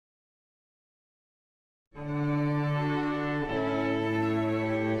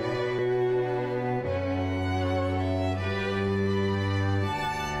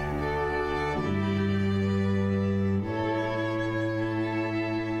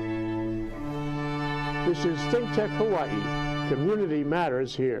This is ThinkTech Hawaii. Community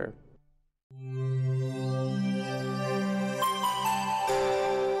matters here.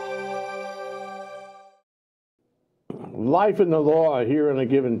 Life in the law here on a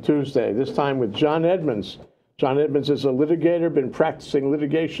given Tuesday, this time with John Edmunds. John Edmunds is a litigator, been practicing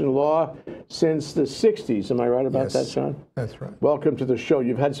litigation law since the 60s. Am I right about that, John? That's right. Welcome to the show.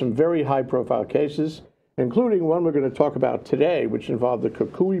 You've had some very high-profile cases, including one we're going to talk about today, which involved the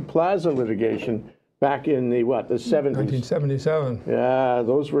Kukui Plaza litigation back in the, what, the 70s? 1977. Yeah,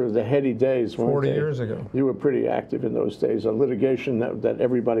 those were the heady days, weren't 40 they? years ago. You were pretty active in those days on litigation that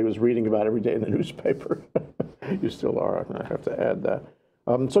everybody was reading about every day in the newspaper. You still are, I have to add that.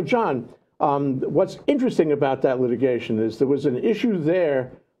 So, John, what's interesting about that litigation is there was an issue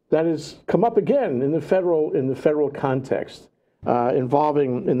there that has come up again in the federal context,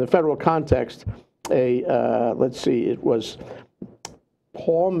 involving, in the federal context, let's see, it was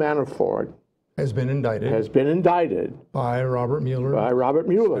Paul Manafort. Has been indicted by Robert Mueller. By Robert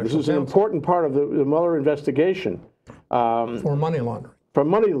Mueller. This is an important part of the Mueller investigation. For money laundering. For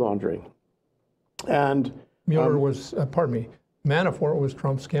money laundering. And Mueller was, Manafort was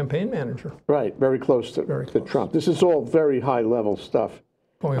Trump's campaign manager. Right, very close to Trump. This is all very high-level stuff.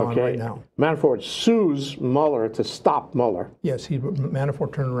 Going on right now. Manafort sues Mueller to stop Mueller. Yes,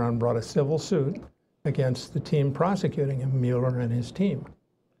 Manafort turned around and brought a civil suit against the team prosecuting him, Mueller and his team.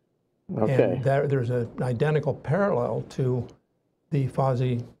 Okay. And there's an identical parallel to the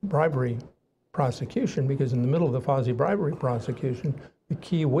Fozzie bribery prosecution, because in the middle of the Fozzie bribery prosecution, the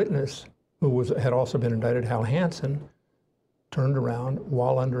key witness, who had also been indicted, Hal Hansen, turned around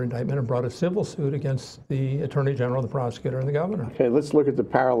while under indictment and brought a civil suit against the Attorney General, the prosecutor, and the governor. Okay, let's look at the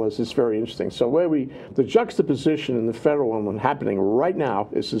parallels. It's very interesting. So the juxtaposition in the federal one happening right now,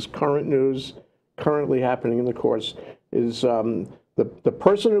 this is current news, currently happening in the courts, is the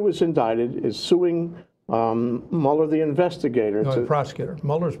person who was indicted is suing Mueller, the investigator. No, the prosecutor.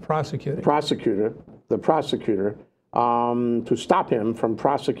 Mueller's prosecuting. The prosecutor, to stop him from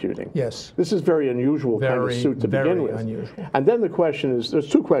prosecuting. Yes. This is very unusual kind of suit to begin with. Very unusual. And then the question is, there's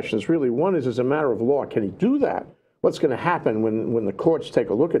two questions really. One is, as a matter of law, can he do that? What's going to happen when the courts take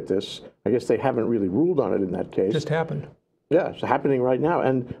a look at this? I guess they haven't really ruled on it in that case. Just happened. Yeah, it's happening right now.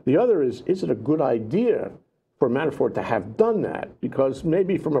 And the other is it a good idea for Manafort to have done that? Because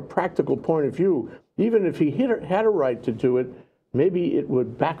maybe from a practical point of view, even if he had a right to do it, maybe it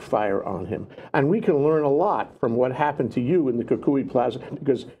would backfire on him. And we can learn a lot from what happened to you in the Kukui Plaza,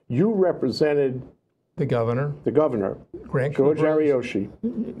 because you represented the governor, George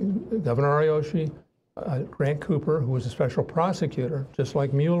Ariyoshi. Governor Ariyoshi, Grant Cooper, who was a special prosecutor, just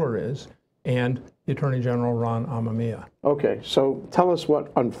like Mueller is, and the Attorney General, Ron Amamiya. Okay, so tell us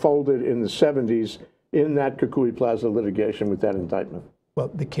what unfolded in the 70s in that Kukui Plaza litigation with that indictment. Well,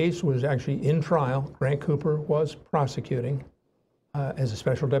 the case was actually in trial. Grant Cooper was prosecuting as a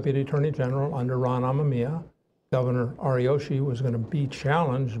special deputy attorney general under Ron Amamiya. Governor Ariyoshi was going to be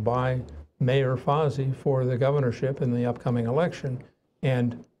challenged by Mayor Fozzie for the governorship in the upcoming election.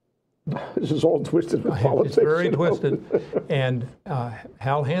 And this is all twisted with politics. It's very twisted. And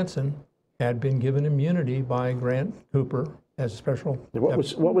Hal Hansen had been given immunity by Grant Cooper as a special.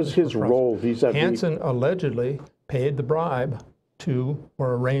 What was his role vis-a-vis? Hansen allegedly paid the bribe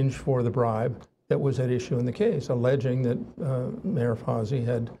or arranged for the bribe that was at issue in the case, alleging that Mayor Fozzie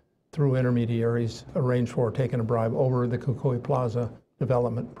had, through intermediaries, arranged for or taken a bribe over the Kukui Plaza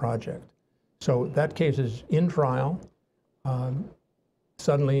development project. So that case is in trial.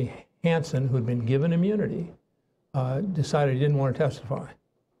 Suddenly, Hansen, who had been given immunity, decided he didn't want to testify.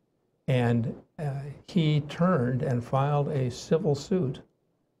 And he turned and filed a civil suit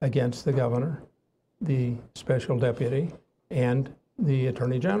against the governor, the special deputy, and the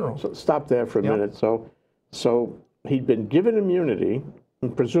Attorney General. So stop there for a minute. So he'd been given immunity,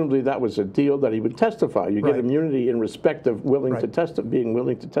 and presumably that was a deal that he would testify. You get immunity in respect of being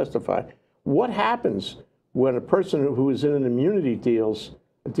willing to testify. What happens when a person who is in an immunity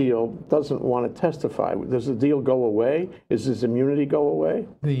deal doesn't want to testify? Does the deal go away? Does his immunity go away?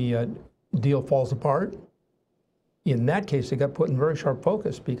 The deal falls apart. In that case, it got put in very sharp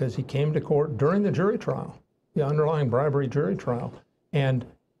focus because he came to court during the jury trial, the underlying bribery jury trial, and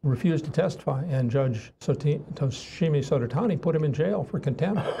refused to testify. And Judge Toshimi Sototani put him in jail for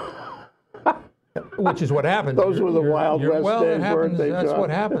contempt, which is what happens. Those were the Wild West days, weren't they, John? That's what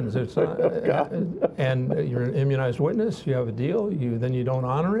happens. It's, and you're an immunized witness. You have a deal. Then you don't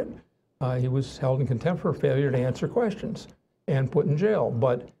honor it. He was held in contempt for failure to answer questions and put in jail.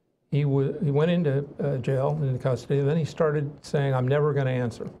 But he went into jail, into custody, and then he started saying, "I'm never going to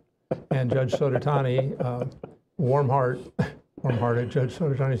answer." And Judge Sototani, warm heart, warm-hearted Judge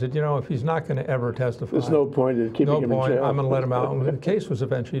Sotogiani said, you know, if he's not going to ever testify, there's no point in keeping him in jail. I'm going to let him out. And the case was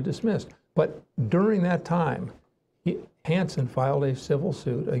eventually dismissed. But during that time, Hansen filed a civil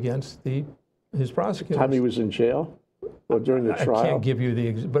suit against his prosecutors. Time he was in jail? Or during the trial? I can't give you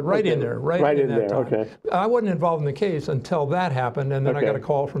the, but right in there, right in there, time. okay. I wasn't involved in the case until that happened, and then I got a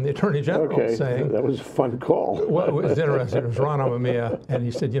call from the Attorney General saying. That was a fun call. Well, it was interesting. It was Ron Amamiya, and he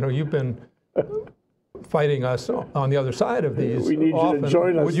said, you know, you've been fighting us on the other side of these. We need you to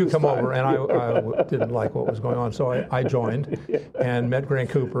join us. Would you come time? over? And I didn't like what was going on, so I joined and met Grant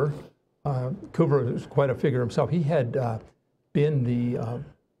Cooper. Cooper was quite a figure himself. He had been the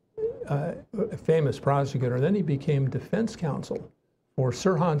famous prosecutor, and then he became defense counsel for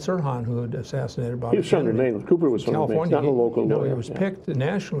Sirhan, who had assassinated Bobby Kennedy. He was from the mainland. Cooper was from California. the mainland, not a local lawyer. He was picked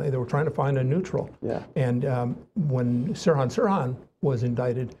nationally. They were trying to find a neutral. Yeah. And when Sirhan was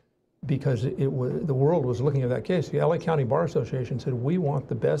indicted, because the world was looking at that case, the LA County Bar Association said, we want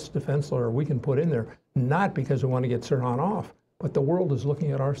the best defense lawyer we can put in there, not because we want to get Sirhan off, but the world is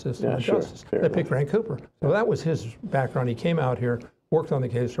looking at our system of justice. They picked Grant Cooper. So that was his background. He came out here, worked on the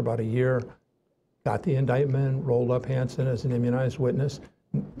case for about a year, got the indictment, rolled up Hansen as an immunized witness,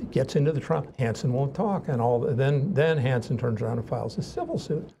 gets into the trial. Hansen won't talk, and then Hansen turns around and files a civil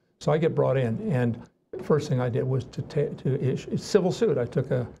suit. So I get brought in, and the first thing I did was to issue a civil suit. I took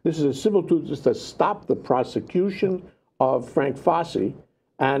a... This is a civil suit just to stop the prosecution of Frank Fossey,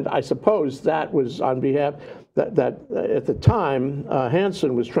 and I suppose that was on behalf... That at the time,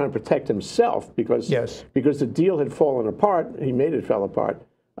 Hansen was trying to protect himself because the deal had fallen apart. He made it fall apart.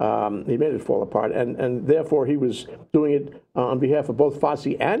 And therefore he was doing it on behalf of both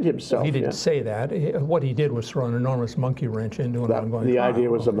Fossey and himself. He didn't say that. What he did was throw an enormous monkey wrench into an ongoing trial. The idea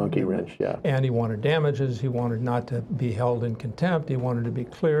was a monkey wrench, yeah. And he wanted damages. He wanted not to be held in contempt. He wanted to be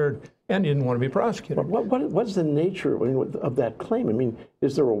cleared, and he didn't want to be prosecuted. What's the nature of that claim? I mean,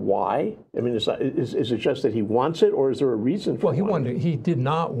 is there a why? I mean, is it just that he wants it, or is there a reason for it? Well, he did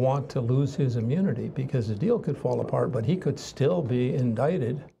not want to lose his immunity because the deal could fall apart, but he could still be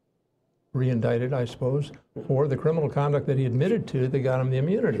indicted, re-indicted, I suppose, for the criminal conduct that he admitted to that got him the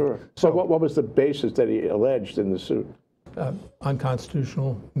immunity. Sure. So what was the basis that he alleged in the suit?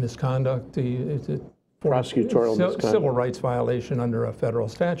 Unconstitutional misconduct. Prosecutorial misconduct. Civil rights violation under a federal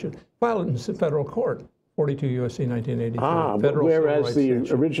statute. Filed in federal court, 42 U.S.C. 1983. Whereas the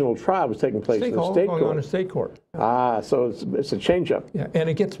original trial was taking place in the state court. Going on in state court. So it's a change-up. Yeah, and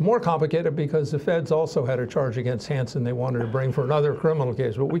it gets more complicated because the feds also had a charge against Hansen they wanted to bring for another criminal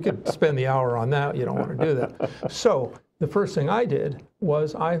case. But we could spend the hour on that. You don't want to do that. So the first thing I did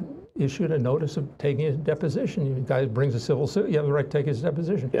was I issued a notice of taking his deposition. The guy brings a civil suit, you have the right to take his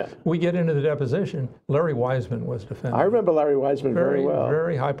deposition. Yeah. We get into the deposition. Larry Wiseman was defending. I remember Larry Wiseman very well.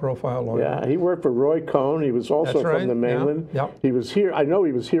 Very high-profile lawyer. Yeah, he worked for Roy Cohn. He was also from the mainland. Yeah. He was here. I know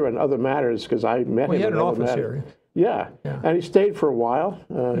he was here on other matters because I met him. He had an office here. Yeah, and he stayed for a while,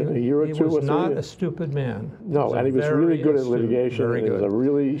 a year or two. He was not a stupid man. No, and he was really good at litigation. Very good. He was a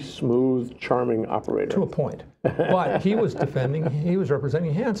really smooth, charming operator. To a point. But he was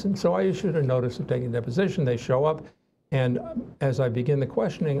representing Hansen, so I issued a notice of taking deposition. They show up, and as I begin the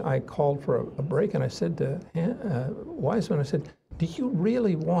questioning, I called for a break, and I said to Wiseman, I said, do you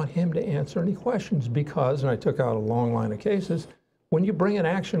really want him to answer any questions? Because, and I took out a long line of cases, when you bring an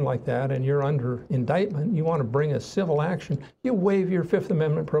action like that and you're under indictment, you want to bring a civil action, you waive your Fifth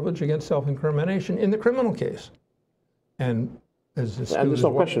Amendment privilege against self-incrimination in the criminal case. And there's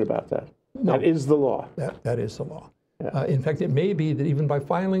no question about that. No, that is the law. That is the law. Yeah. In fact, it may be that even by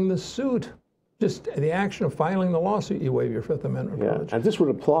filing the suit, just the action of filing the lawsuit, you waive your Fifth Amendment privilege. And this would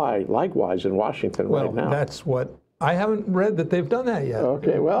apply likewise in Washington right now. Well, that's what... I haven't read that they've done that yet.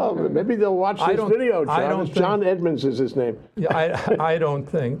 Okay, well, maybe they'll watch this video, John. John Edmunds is his name. Yeah, I don't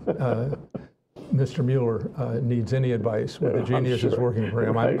think Mr. Mueller needs any advice with the geniuses working for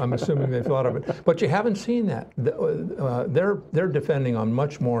him. Right. I'm assuming they've thought of it. But you haven't seen that. They're defending on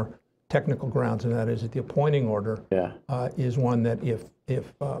much more technical grounds, and that is that the appointing order is one that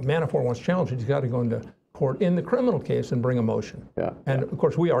if Manafort wants challenged, he's got to go into court in the criminal case and bring a motion. And of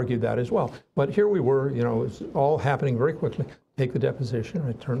course, we argued that as well. But here we were, you know, it's all happening very quickly. Take the deposition.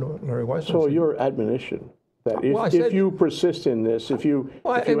 I turned to Larry Wiseman. So your admonition that if you persist in this, if you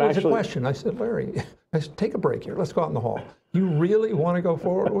it was a question. I said, Larry, I said, take a break here. Let's go out in the hall. You really want to go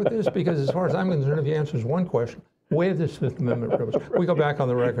forward with this? Because as far as I'm concerned, if he answers one question, waive this Fifth Amendment privilege. We go back on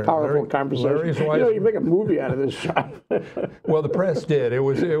the record. Powerful conversation. You know, you make a movie out of this shot. Well, the press did. It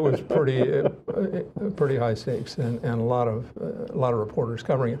was pretty high stakes, and a lot of reporters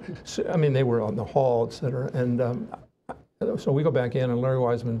covering it. So, I mean, they were on the hall, et cetera. And so we go back in, and Larry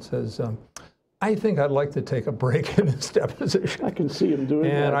Wiseman says, I think I'd like to take a break in this deposition. I can see him doing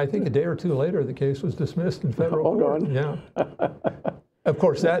that. And I think a day or two later, the case was dismissed in federal court. On. Yeah. Of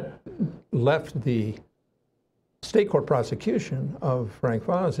course, that left the state court prosecution of Frank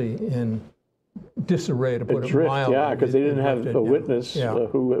Fozzi in disarray, to put it mildly. Yeah, because they didn't have a witness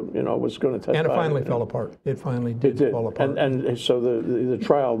who was going to testify. And it finally fell apart. It finally did fall apart. And so the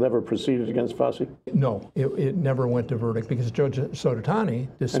trial never proceeded against Fozzi? No, it never went to verdict because Judge Sototani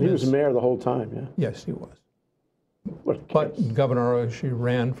dismissed. And he was mayor the whole time, yeah? Yes, he was. But Governor Oishi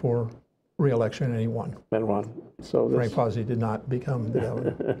ran for re-election and he won. And won. So Frank Fozzi did not become the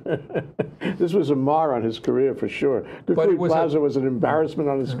governor. This was a mar on his career for sure. Good Creek Plaza was an embarrassment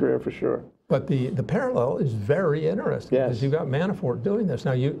on his career for sure. But the parallel is very interesting because you've got Manafort doing this.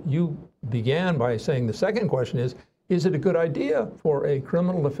 Now, you began by saying the second question is it a good idea for a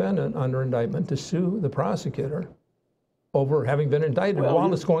criminal defendant under indictment to sue the prosecutor over having been indicted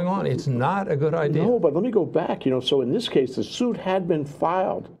while it's going on? It's not a good idea. No, but let me go back. So in this case, the suit had been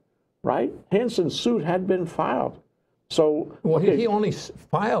filed, right? Hansen's suit had been filed. So he only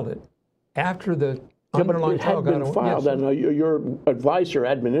filed it after the underlying trial got been filed. Yes. And your advice or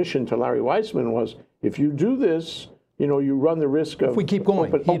admonition to Larry Weissman was, if you do this, you run the risk of if we keep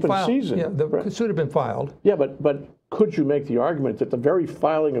going, open season. Yeah, the suit had been filed. Yeah, but could you make the argument that the very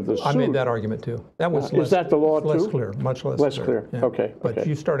filing of the suit? I made that argument too. That was is that the law too? Less clear, much less clear. Yeah. Okay. But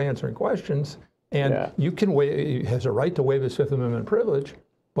you start answering questions, and you can he has a right to waive his Fifth Amendment privilege.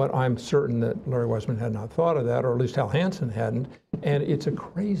 But I'm certain that Larry Weissman had not thought of that, or at least Hal Hansen hadn't. And it's a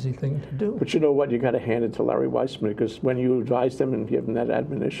crazy thing to do. But you know what? You got to hand it to Larry Weissman, because when you advised him and gave him that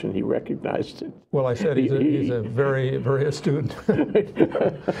admonition, he recognized it. Well, I said he's a very, very astute.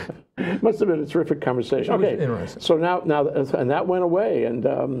 Must have been a terrific conversation. Okay, interesting. So now, and that went away, and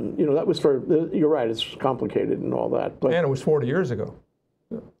that was for. You're right. It's complicated and all that. But and it was 40 years ago.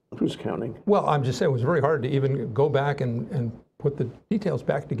 Who's counting? Well, I'm just saying it was very hard to even go back and put the details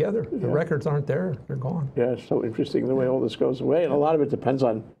back together. The records aren't there. They're gone. Yeah, it's so interesting the way all this goes away. And a lot of it depends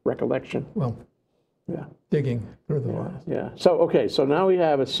on recollection. Well, digging through the files. Yeah. So now we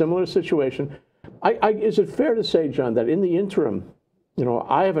have a similar situation. Is it fair to say, John, that in the interim,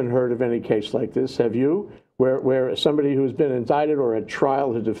 I haven't heard of any case like this. Have you? Where somebody who's been indicted or at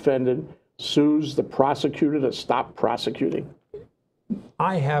trial, the defendant, sues the prosecutor to stop prosecuting?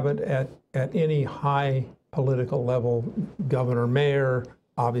 I haven't at any high political level, governor, mayor,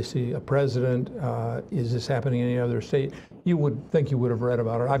 obviously a president. Is this happening in any other state? You would think you would have read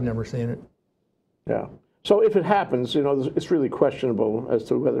about it. I've never seen it. Yeah. So if it happens, it's really questionable as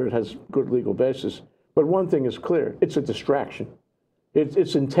to whether it has good legal basis. But one thing is clear: it's a distraction.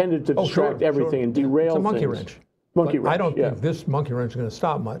 It's intended to distract everything and derail things. It's a monkey wrench. Monkey wrench. I don't think this monkey wrench is going to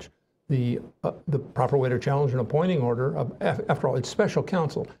stop much. The proper way to challenge an appointing order, after all, it's special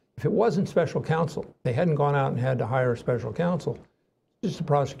counsel. If it wasn't special counsel, they hadn't gone out and had to hire a special counsel, it's just a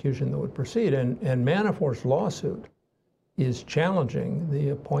prosecution that would proceed. And Manafort's lawsuit is challenging the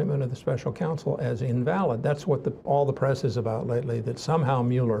appointment of the special counsel as invalid. That's what all the press is about lately, that somehow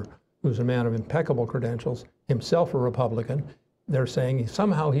Mueller, who's a man of impeccable credentials, himself a Republican, they're saying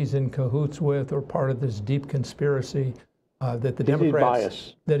somehow he's in cahoots with or part of this deep conspiracy that the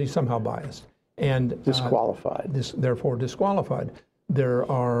Democrats, that he's somehow biased. And disqualified. Therefore disqualified. There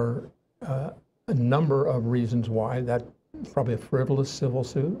are a number of reasons why. That's probably a frivolous civil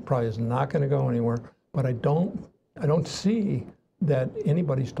suit, probably is not going to go anywhere. But I don't see that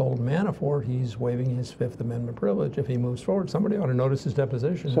anybody's told Manafort he's waiving his Fifth Amendment privilege if he moves forward. Somebody ought to notice his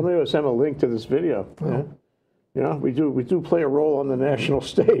deposition. Somebody ought to send a link to this video. We do play a role on the national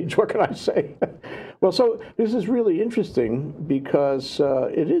stage. What can I say? Well, so this is really interesting because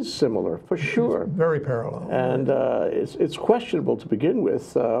it is similar for sure. It's very parallel. And it's questionable to begin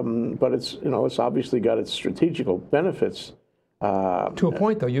with, but it's obviously got its strategical benefits. To a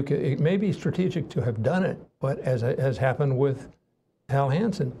point, though, it may be strategic to have done it, but as has happened with Hal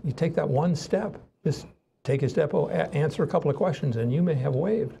Hansen, you take that one step, just take a step, answer a couple of questions, and you may have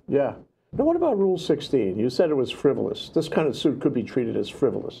waived. Yeah. Now, what about Rule 16? You said it was frivolous. This kind of suit could be treated as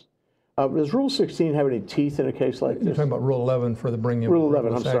frivolous. Does Rule 16 have any teeth in a case like this? You're talking about Rule 11 for the bringing of Rule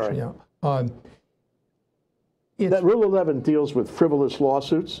 11, I'm sorry. Yeah. That Rule 11 deals with frivolous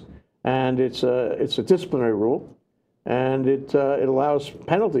lawsuits, and it's a disciplinary rule, and it allows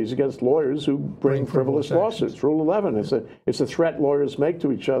penalties against lawyers who bring frivolous lawsuits. Rule 11 it's a threat lawyers make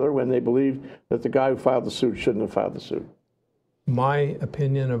to each other when they believe that the guy who filed the suit shouldn't have filed the suit. My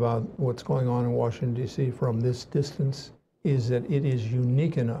opinion about what's going on in Washington, D.C. from this distance is that it is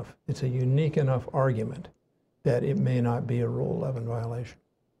unique enough. It's a unique enough argument that it may not be a Rule 11 violation.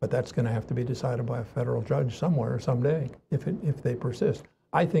 But that's going to have to be decided by a federal judge somewhere someday if they persist.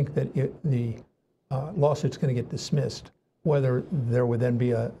 I think that the lawsuit's going to get dismissed. Whether there would then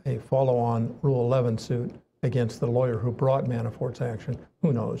be a follow-on Rule 11 suit against the lawyer who brought Manafort's action,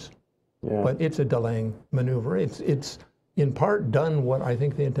 who knows? Yeah. But it's a delaying maneuver. It's in part done what I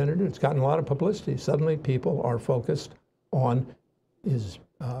think they intended to do. It's gotten a lot of publicity. Suddenly people are focused on, is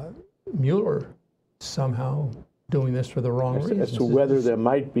Mueller somehow doing this for the wrong reasons? As to whether there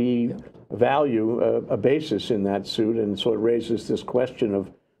might be value, a basis in that suit, and so it raises this question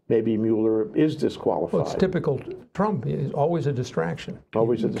of maybe Mueller is disqualified. Well, it's typical Trump. He's always a distraction.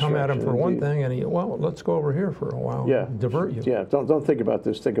 Always a distraction. Come at him for indeed. one thing, and well, let's go over here for a while. Yeah. Divert you. Yeah. Don't think about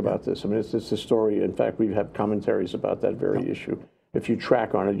this. Think about this. I mean, it's a story. In fact, we have commentaries about that very issue. If you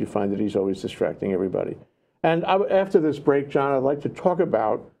track on it, you find that he's always distracting everybody. And after this break, John, I'd like to talk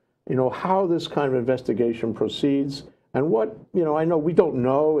about, how this kind of investigation proceeds and what, I know we don't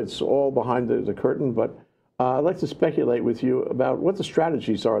know. It's all behind the curtain, but I'd like to speculate with you about what the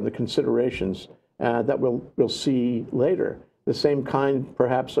strategies are, the considerations that we'll see later. The same kind,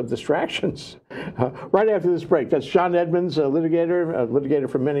 perhaps, of distractions. Right after this break. That's John Edmunds, a litigator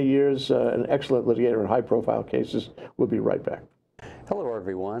for many years, an excellent litigator in high-profile cases. We'll be right back. Hello,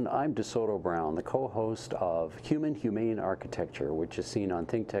 everyone. I'm DeSoto Brown, the co-host of Human Humane Architecture, which is seen on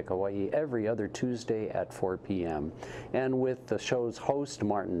ThinkTech Hawaii every other Tuesday at 4 p.m. And with the show's host,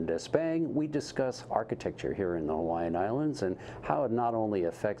 Martin Despang, we discuss architecture here in the Hawaiian Islands and how it not only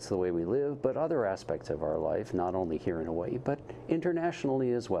affects the way we live, but other aspects of our life, not only here in Hawaii, but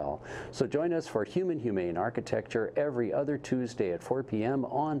internationally as well. So join us for Human Humane Architecture every other Tuesday at 4 p.m.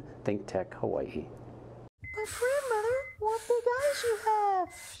 on ThinkTech Hawaii. But grandmother, what big eyes you have,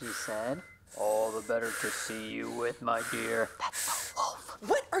 she said. All the better to see you with, my dear. That's the wolf.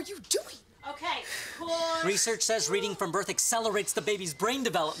 What are you doing? Okay, push. Research says reading from birth accelerates the baby's brain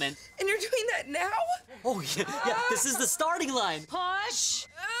development. And you're doing that now? Oh, yeah, this is the starting line. Push.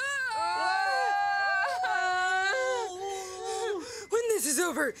 When this is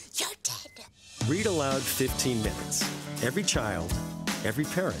over, you're dead. Read aloud 15 minutes. Every child, every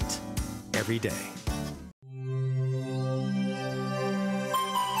parent, every day.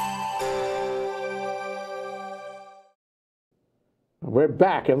 We're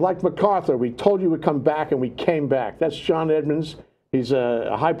back, and like MacArthur, we told you we'd come back, and we came back. That's John Edmunds. He's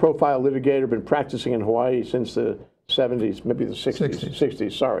a high-profile litigator, been practicing in Hawaii since the 70s, maybe the 60s.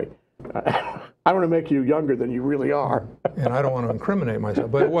 60s, sorry. I don't want to make you younger than you really are. And I don't want to incriminate myself,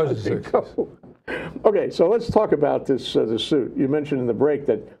 but it was the 60s. Okay, so let's talk about this this suit. You mentioned in the break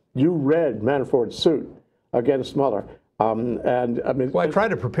that you read Manafort's suit against Mueller. And I mean, well, I tried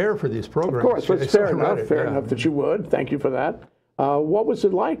to prepare for these programs. Of course, it's fair enough that you would. Thank you for that. What was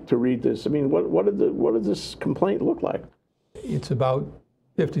it like to read this? I mean, what did this complaint look like? It's about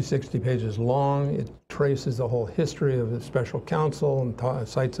 50, 60 pages long. It traces the whole history of the special counsel and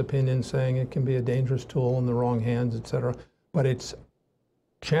cites opinions saying it can be a dangerous tool in the wrong hands, et cetera. But it's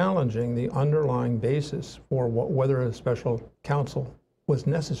challenging the underlying basis for whether a special counsel was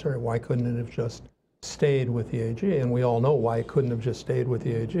necessary. Why couldn't it have just stayed with the AG? And we all know why it couldn't have just stayed with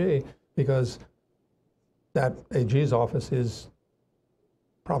the AG, because that AG's office is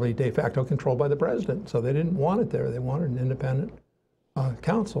probably de facto controlled by the president. So they didn't want it there. They wanted an independent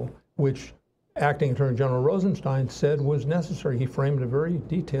counsel, which Acting Attorney General Rosenstein said was necessary. He framed a very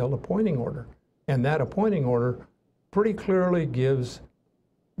detailed appointing order. And that appointing order pretty clearly gives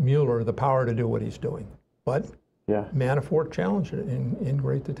Mueller the power to do what he's doing. But Manafort challenged it in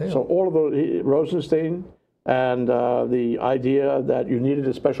great detail. So all of those, Rosenstein and the idea that you needed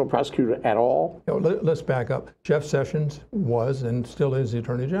a special prosecutor at all? Let's back up. Jeff Sessions was and still is the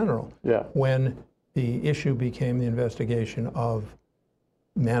Attorney General. Yeah. When the issue became the investigation of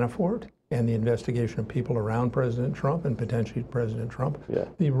Manafort and the investigation of people around President Trump and potentially President Trump,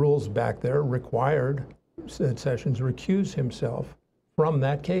 the rules back there required that Sessions recuse himself from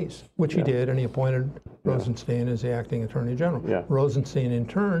that case, which he did, and he appointed Rosenstein as the acting Attorney General. Rosenstein, in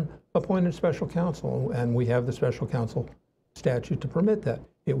turn, appointed special counsel, and we have the special counsel statute to permit that.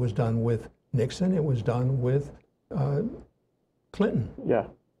 It was done with Nixon. It was done with Clinton. Yeah.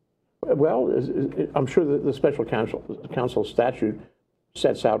 Well, I'm sure that the special counsel statute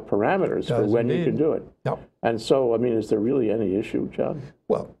sets out parameters for when you can do it. Yep. And so, I mean, is there really any issue, John?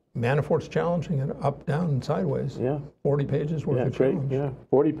 Well, Manafort's challenging it up, down, and sideways. 40 pages worth of challenge.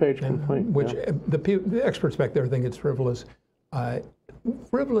 40-page complaint. Which the experts back there think it's frivolous.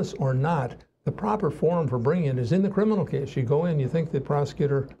 Frivolous or not, the proper forum for bringing it is in the criminal case. You go in, you think the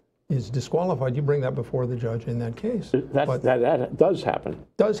prosecutor is disqualified, you bring that before the judge in that case. That does happen.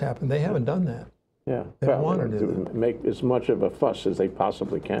 Does happen. They haven't done that. Yeah, They don't want to do that. Make as much of a fuss as they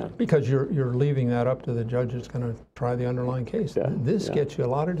possibly can. Because you're leaving that up to the judge that's going to try the underlying case. Yeah, This gets you a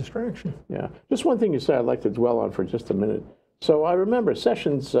lot of distraction. Yeah. Just one thing you said I'd like to dwell on for just a minute. So I remember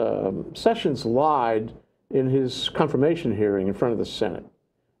Sessions lied in his confirmation hearing in front of the Senate.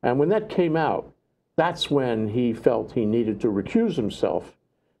 And when that came out, that's when he felt he needed to recuse himself.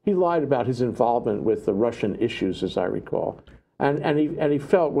 He lied about his involvement with the Russian issues, as I recall. And he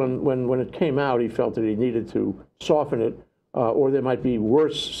felt when it came out, he felt that he needed to soften it, or there might be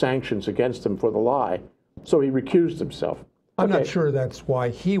worse sanctions against him for the lie. So he recused himself. I'm not sure that's why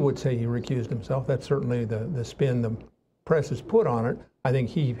he would say he recused himself. That's certainly the spin the press has put on it. I think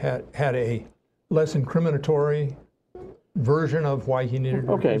he had a less incriminatory version of why he needed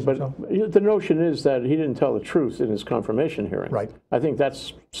to recuse himself. But the notion is that he didn't tell the truth in his confirmation hearing. Right. I think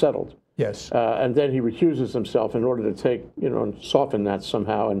that's settled. Yes. And then he recuses himself in order to and soften that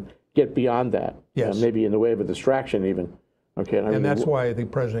somehow and get beyond that. Yes. Maybe in the way of a distraction even. Okay. And that's why the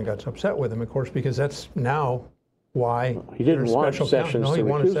president got upset with him, of course, because that's now why he didn't want Sessions No, he to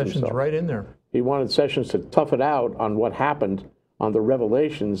wanted recuse Sessions himself. right in there. He wanted Sessions to tough it out on what happened on the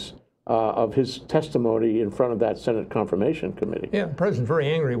revelations of his testimony in front of that Senate Confirmation Committee. Yeah, the president's very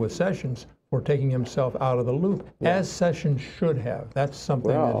angry with Sessions for taking himself out of the loop, as Sessions should have. That's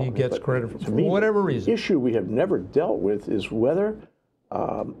something that he gets credit for whatever reason. The issue we have never dealt with is whether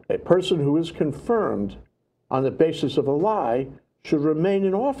a person who is confirmed on the basis of a lie should remain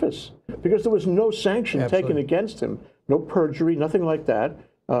in office, because there was no sanction taken against him, no perjury, nothing like that,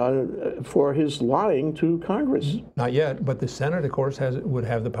 for his lying to Congress. Not yet, but the Senate, of course, would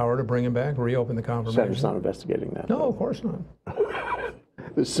have the power to bring him back, reopen the confirmation. The Senate's not investigating that. No, of course not.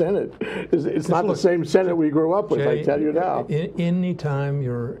 The Senate, it's not the same Senate we grew up with, Jay, I tell you now. Any time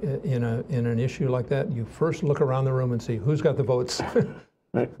you're in an issue like that, you first look around the room and see who's got the votes.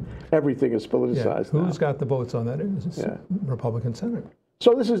 Right. Everything is politicized now. Who's got the votes on that? It's Republican Senate.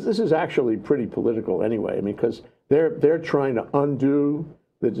 So this is actually pretty political anyway, I mean, because they're trying to undo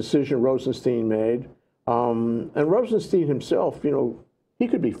the decision Rosenstein made, and Rosenstein himself, he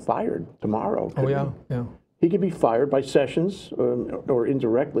could be fired tomorrow. Oh yeah, yeah. He could be fired by Sessions or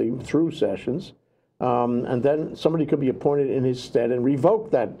indirectly through Sessions, and then somebody could be appointed in his stead and revoke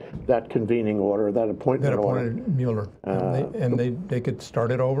that convening order, that appointment order. That appointed Mueller, and they could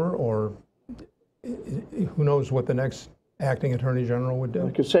start it over, or who knows what the next acting attorney general would do.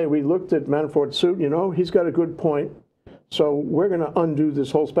 I could say, we looked at Manafort's suit, he's got a good point, so we're going to undo this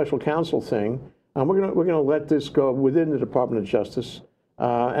whole special counsel thing, and we're going to let this go within the Department of Justice,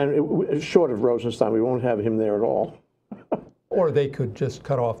 and short of Rosenstein, we won't have him there at all. Or they could just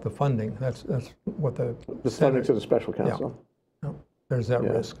cut off the funding. That's what the funding to the special counsel. Yeah. No, there's that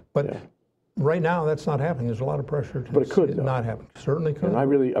risk, but right now that's not happening. There's a lot of pressure to but it could not happen. Certainly could. And I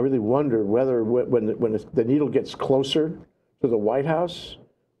really wonder whether when the needle gets closer to the White House,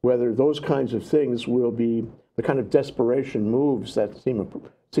 whether those kinds of things will be the kind of desperation moves that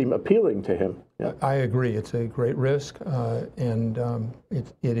seem appealing to him. Yeah. I agree. It's a great risk, and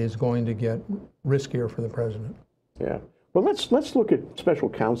it is going to get riskier for the president. Yeah. Well, let's look at special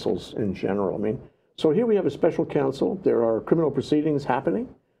counsels in general. I mean, so here we have a special counsel. There are criminal proceedings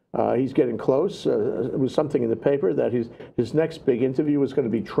happening. He's getting close. It was something in the paper that his next big interview was going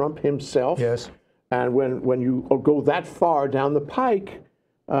to be Trump himself. Yes. And when you go that far down the pike,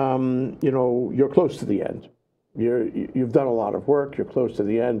 you're close to the end. You've done a lot of work. You're close to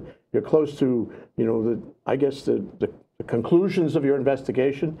the end. You're close to the conclusions of your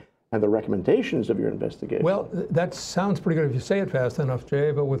investigation and the recommendations of your investigation. Well, that sounds pretty good if you say it fast enough,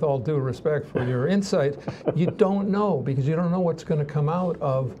 Jay, but with all due respect for your insight, you don't know, because you don't know what's going to come out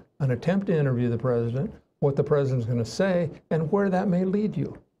of an attempt to interview the president, what the president's going to say, and where that may lead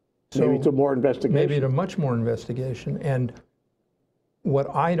you. So maybe to more investigation. Maybe to much more investigation. And what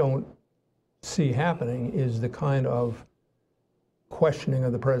I don't see happening is the kind of questioning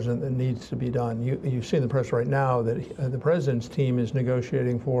of the president that needs to be done. You see in the press right now that the president's team is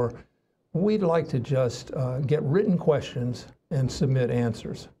negotiating for, we'd like to just get written questions and submit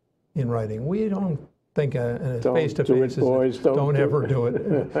answers in writing. We don't think a face-to-face is, don't ever do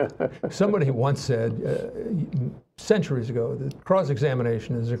it. Somebody once said, centuries ago, that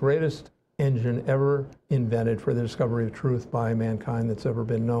cross-examination is the greatest engine ever invented for the discovery of truth by mankind that's ever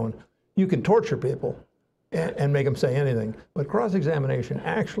been known. You can torture people, and make them say anything. But cross-examination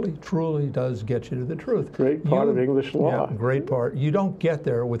actually truly does get you to the truth. Great part of English law. Yeah, great part. You don't get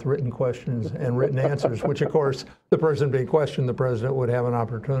there with written questions and written answers, which of course the person being questioned, the president, would have an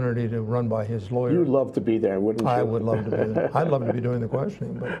opportunity to run by his lawyer. You'd love to be there, wouldn't you? I would love to be there. I'd love to be doing the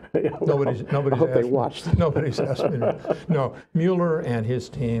questioning, but Yeah, well, nobody's I hope they asked me. watched. Nobody's asked me. No, Mueller and his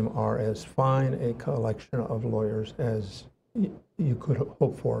team are as fine a collection of lawyers as you could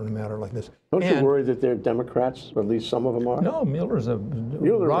hope for in a matter like this. Don't you worry that they're Democrats, or at least some of them are? No, Mueller's a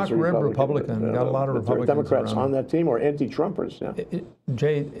rock rib Republican. Got a lot of Republicans Democrats around. on that team, or anti-Trumpers. Yeah.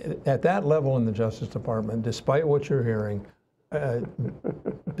 Jay, at that level in the Justice Department, despite what you're hearing,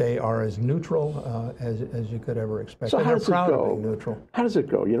 they are as neutral as you could ever expect. So and how they're does it proud go? of being neutral. How does it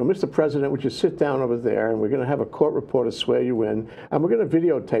go? You know, Mr. President, would you sit down over there, and we're going to have a court reporter swear you in, and we're going to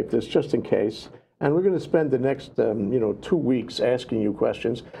videotape this just in case, and we're going to spend the next 2 weeks asking you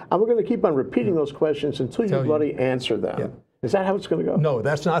questions, and we're going to keep on repeating those questions until you bloody answer them. Yeah. Is that how it's going to go? No,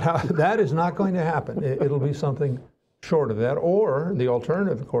 that's not how. That is not going to happen. It'll be something short of that. Or the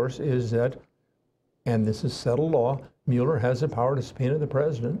alternative, of course, is that, and this is settled law, Mueller has the power to subpoena the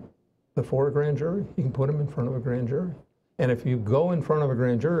president before a grand jury. He can put him in front of a grand jury. And if you go in front of a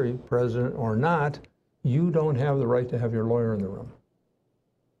grand jury, president or not, you don't have the right to have your lawyer in the room.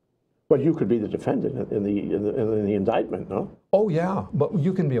 But you could be the defendant in the indictment, no? Oh, yeah. But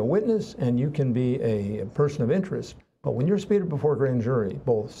you can be a witness and you can be a person of interest. But when you're subpoenaed before a grand jury,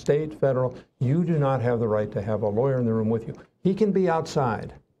 both state, federal, you do not have the right to have a lawyer in the room with you. He can be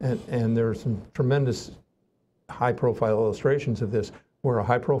outside. And there's some tremendous high-profile illustrations of this, where a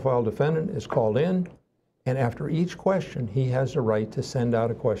high-profile defendant is called in, and after each question, he has the right to send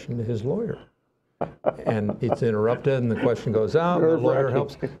out a question to his lawyer. And it's interrupted, and the question goes out, and the lawyer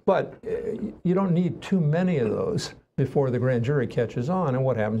helps. But you don't need too many of those before the grand jury catches on, and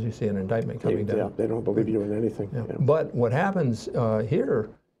what happens, you see an indictment coming down. Yeah, they don't believe you in anything. Yeah. Yeah. But what happens here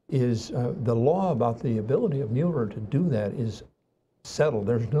is the law about the ability of Mueller to do that is settled.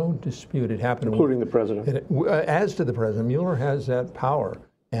 There's no dispute. It happened. Including the president. As to the president, Mueller has that power,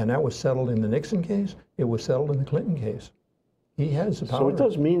 and that was settled in the Nixon case. It was settled in the Clinton case. He has the power. So it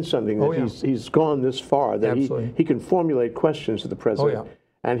does mean something that he's gone this far, that he can formulate questions to the president. Oh, yeah.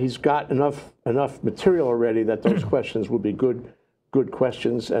 And he's got enough material already that those questions will be good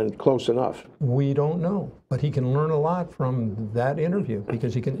questions and close enough. We don't know, but he can learn a lot from that interview,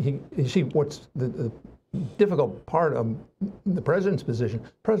 because you see what's the difficult part of the president's position. The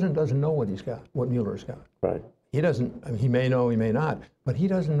president doesn't know what he's got, what Mueller's got. Right. He doesn't. I mean, he may know, he may not, but he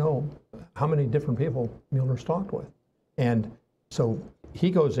doesn't know how many different people Mueller's talked with. And so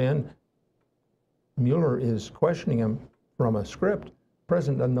he goes in, Mueller is questioning him from a script. The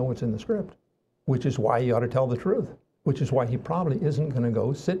president doesn't know what's in the script, which is why he ought to tell the truth, which is why he probably isn't going to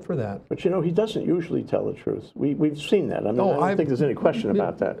go sit for that. But you know, he doesn't usually tell the truth. We've seen that. I mean, I don't think there's any question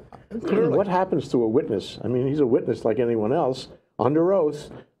about that. Clearly. What happens to a witness? I mean, he's a witness like anyone else, under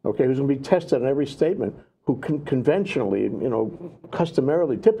oath, okay, who's going to be tested on every statement, who conventionally,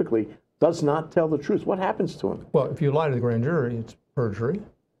 customarily, typically, does not tell the truth. What happens to him? Well, if you lie to the grand jury, it's perjury.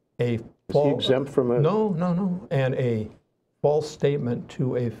 Is he exempt from a... No. And a false statement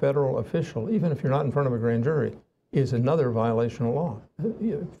to a federal official, even if you're not in front of a grand jury, is another violation of law.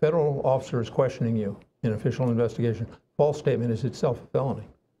 Federal officer is questioning you in official investigation. False statement is itself a felony.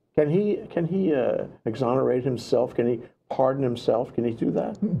 Can he exonerate himself? Can he pardon himself? Can he do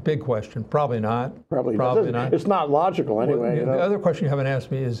that? Big question. Probably not. Probably not. It's not logical anyway. Well, the other question you haven't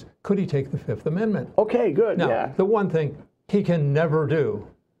asked me is, could he take the Fifth Amendment? Okay, good. Now, yeah. The one thing he can never do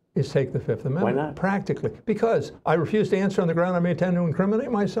is take the Fifth Amendment. Why not? Practically. Because I refuse to answer on the ground I may intend to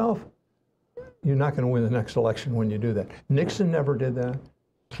incriminate myself. You're not going to win the next election when you do that. Nixon never did that.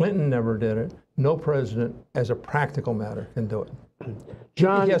 Clinton never did it. No president, as a practical matter, can do it.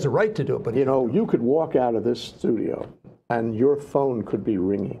 John, he has a right to do it, but you could walk out of this studio and your phone could be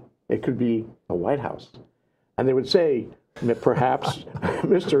ringing. It could be the White House. And they would say, perhaps,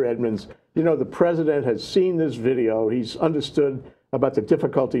 Mr. Edmunds, the president has seen this video. He's understood about the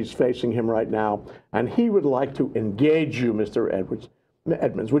difficulties facing him right now, and he would like to engage you, Mr.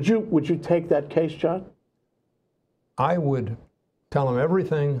 Edmunds. Would you take that case, John? I would tell him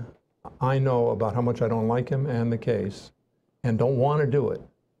everything I know about how much I don't like him and the case, and don't want to do it.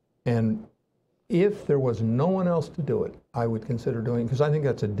 And if there was no one else to do it, I would consider doing it, because I think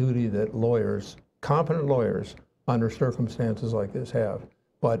that's a duty that lawyers, competent lawyers, under circumstances like this have.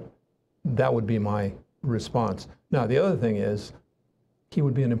 But that would be my response. Now, the other thing is, he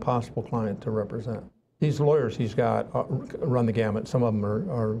would be an impossible client to represent. These lawyers he's got run the gamut. Some of them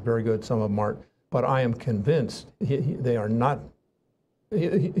are very good, some of them aren't. But I am convinced they are not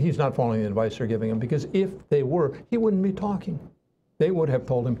he's not following the advice they're giving him, because if they were, he wouldn't be talking. They would have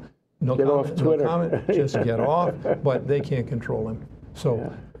told him, no Get comment, off Twitter. no comment, just get off, but they can't control him.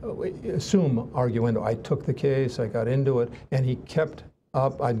 So assume, arguendo, I took the case, I got into it, and he kept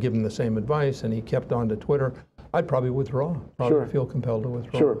up. I'd give him the same advice, and he kept on to Twitter. I'd probably withdraw. Probably feel compelled to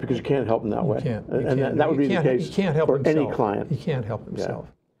withdraw. Sure, because you can't help him that way. You can't. And that would be the case for any client. He can't help himself.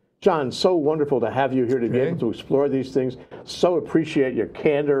 John, so wonderful to have you here to be able to explore these things. So appreciate your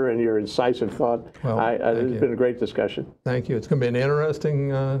candor and your incisive thought. Well, it's been a great discussion. Thank you. It's going to be an interesting,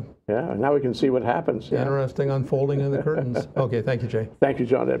 yeah, now we can see what happens. Interesting unfolding of the curtains. Okay, thank you, Jay. Thank you,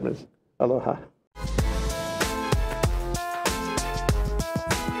 John Edmunds. Aloha.